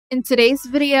In today's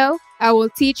video, I will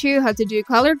teach you how to do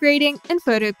color grading in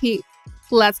Photopea.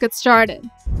 Let's get started.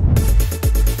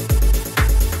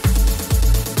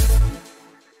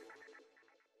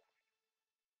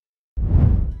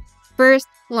 First,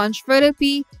 launch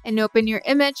Photopea and open your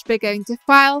image by going to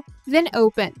File, then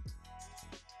Open.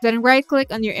 Then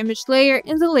right-click on your image layer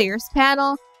in the Layers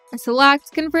panel and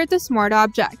select Convert to Smart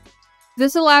Object.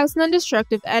 This allows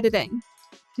non-destructive editing.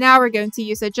 Now we're going to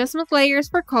use adjustment layers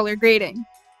for color grading.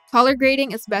 Color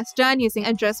grading is best done using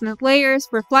adjustment layers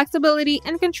for flexibility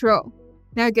and control.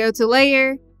 Now go to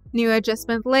Layer, New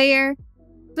Adjustment Layer,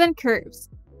 then Curves.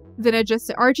 Then adjust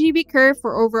the RGB curve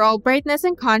for overall brightness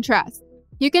and contrast.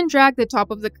 You can drag the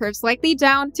top of the curve slightly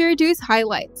down to reduce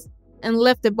highlights, and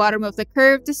lift the bottom of the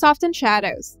curve to soften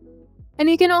shadows. And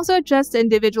you can also adjust the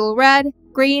individual red,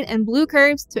 green, and blue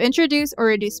curves to introduce or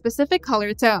reduce specific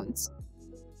color tones.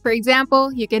 For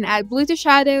example, you can add blue to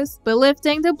shadows by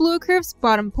lifting the blue curve's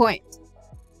bottom point.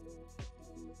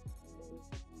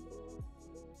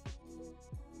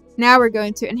 Now we're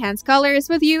going to enhance colors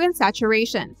with hue and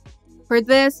saturation. For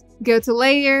this, go to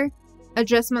Layer,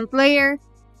 Adjustment Layer,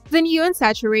 then Hue and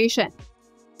Saturation.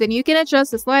 Then you can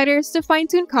adjust the sliders to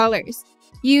fine-tune colors.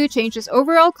 Hue changes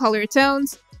overall color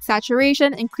tones,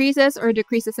 saturation increases or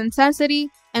decreases intensity,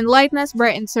 and lightness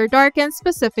brightens or darkens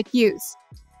specific hues.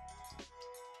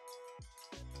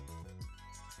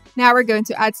 Now we're going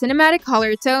to add cinematic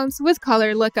color tones with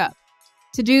Color Lookup.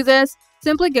 To do this,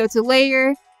 simply go to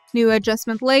Layer, New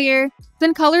Adjustment Layer,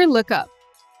 then Color Lookup.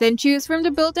 Then choose from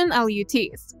the built-in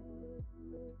LUTs.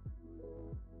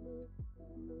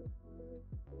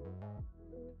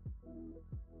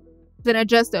 Then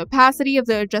adjust the opacity of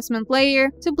the adjustment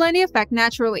layer to blend the effect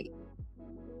naturally.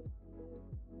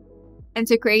 And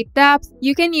to create depth,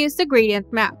 you can use the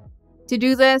gradient map. To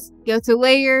do this, go to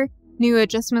Layer, New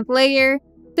Adjustment Layer,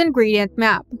 then Gradient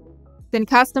Map. Then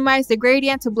customize the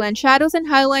gradient to blend shadows and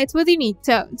highlights with unique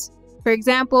tones. For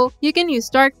example, you can use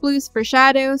dark blues for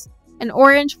shadows and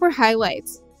orange for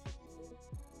highlights.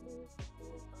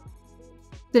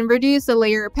 Then reduce the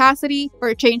layer opacity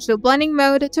or change the blending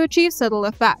mode to achieve subtle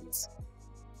effects.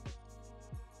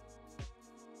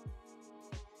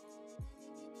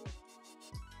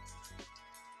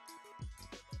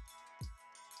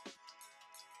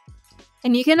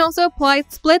 And you can also apply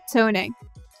split toning.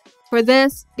 For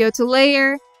this, go to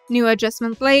Layer, New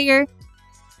Adjustment Layer,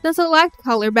 then select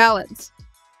Color Balance.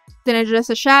 Then adjust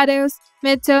the shadows,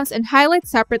 midtones, and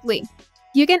highlights separately.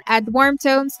 You can add warm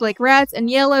tones like reds and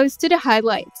yellows to the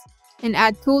highlights, and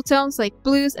add cool tones like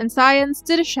blues and cyans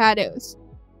to the shadows.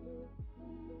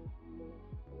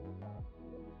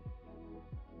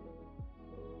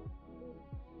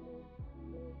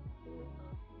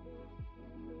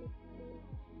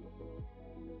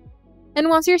 And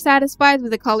once you're satisfied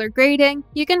with the color grading,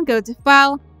 you can go to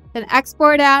File, then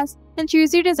Export As, and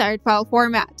choose your desired file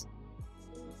format.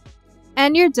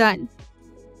 And you're done.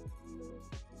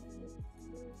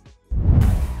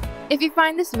 If you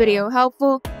find this video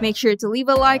helpful, make sure to leave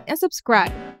a like and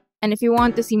subscribe. And if you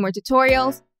want to see more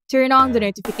tutorials, turn on the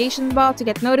notification bell to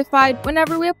get notified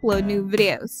whenever we upload new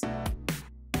videos.